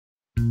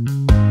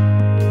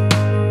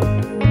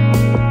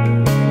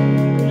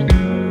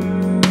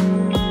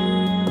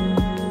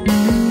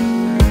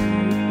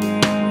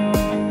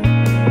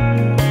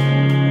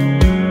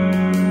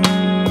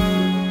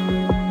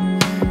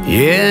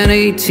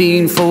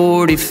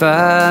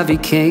1845 he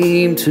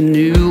came to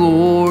New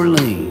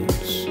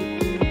Orleans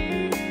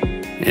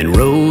and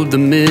rode the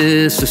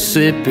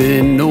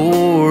Mississippi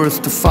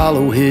north to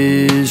follow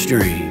his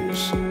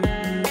dreams,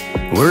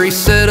 where he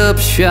set up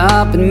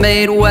shop and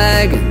made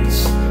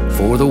wagons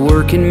for the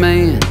working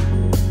man.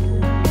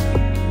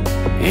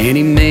 And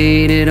he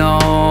made it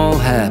all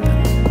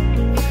happen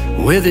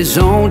with his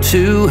own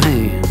two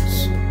hands.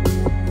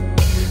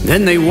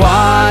 Then they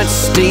watched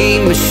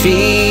steam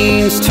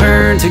machines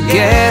turn to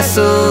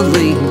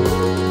gasoline,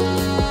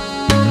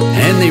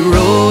 and they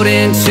rode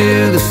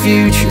into the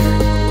future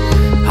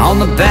on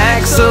the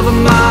backs of a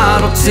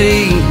Model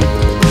T.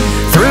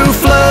 Through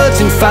floods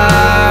and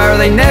fire,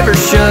 they never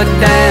shut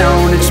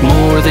down. It's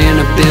more than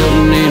a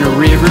building in a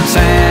river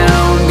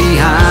town.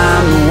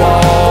 Behind the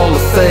wall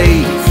of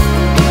faith,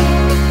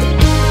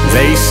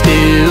 they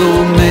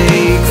still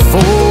make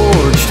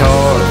forged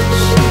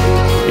hearts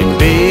and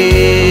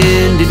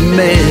bended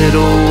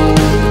metal,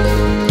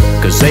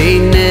 'cause they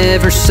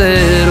never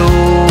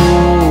settle.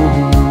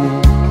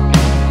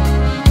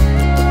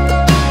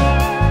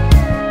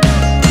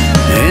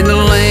 And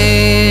the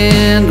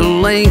land of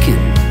Lincoln,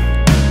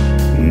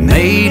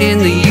 made in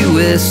the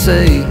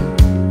USA,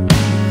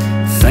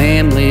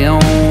 family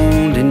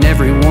owned and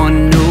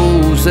everyone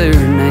knows their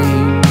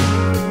name.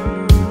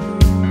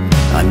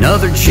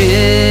 Another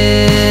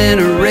generation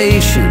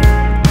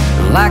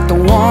like the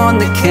one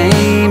that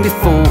came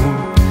before.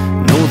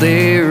 No,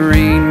 there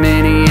ain't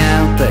many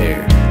out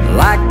there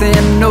like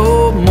them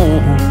no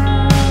more.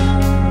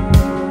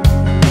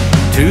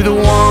 To the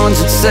ones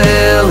that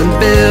sell and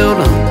build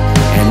them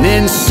and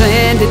then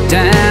send it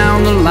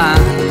down the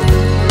line,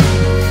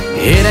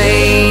 it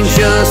ain't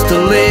just a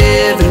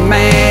living,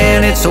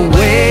 man, it's a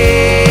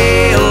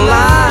way of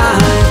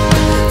life.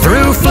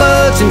 Through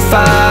floods and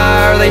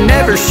fire, they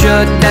never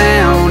shut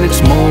down.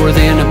 It's more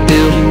than a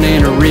building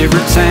in a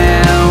river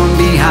town.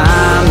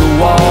 Behind the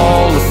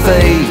wall of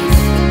faith,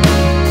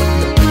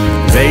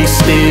 they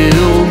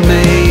still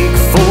make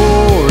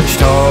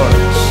forged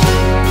hearts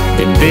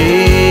and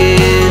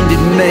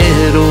bended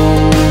metal,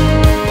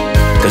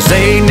 'cause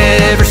they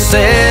never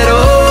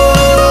settle.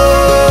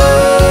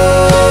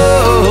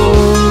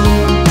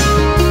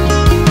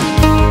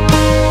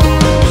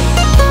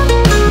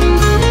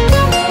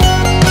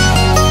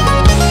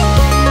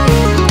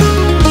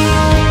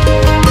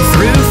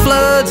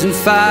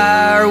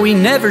 Fire, we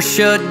never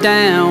shut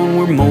down.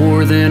 We're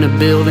more than a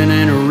building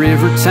in a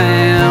river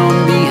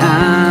town.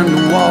 Behind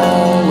the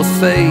wall of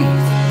faith,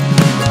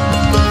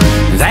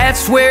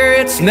 that's where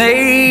it's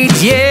made.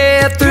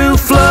 Yeah, through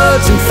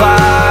floods and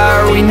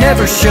fire, we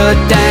never shut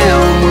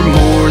down. We're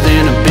more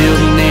than a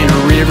building in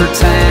a river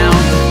town.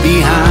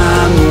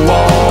 Behind the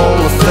wall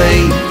of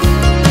faith,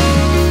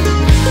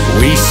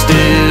 we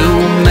still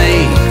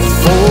make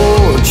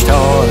forged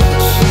hearts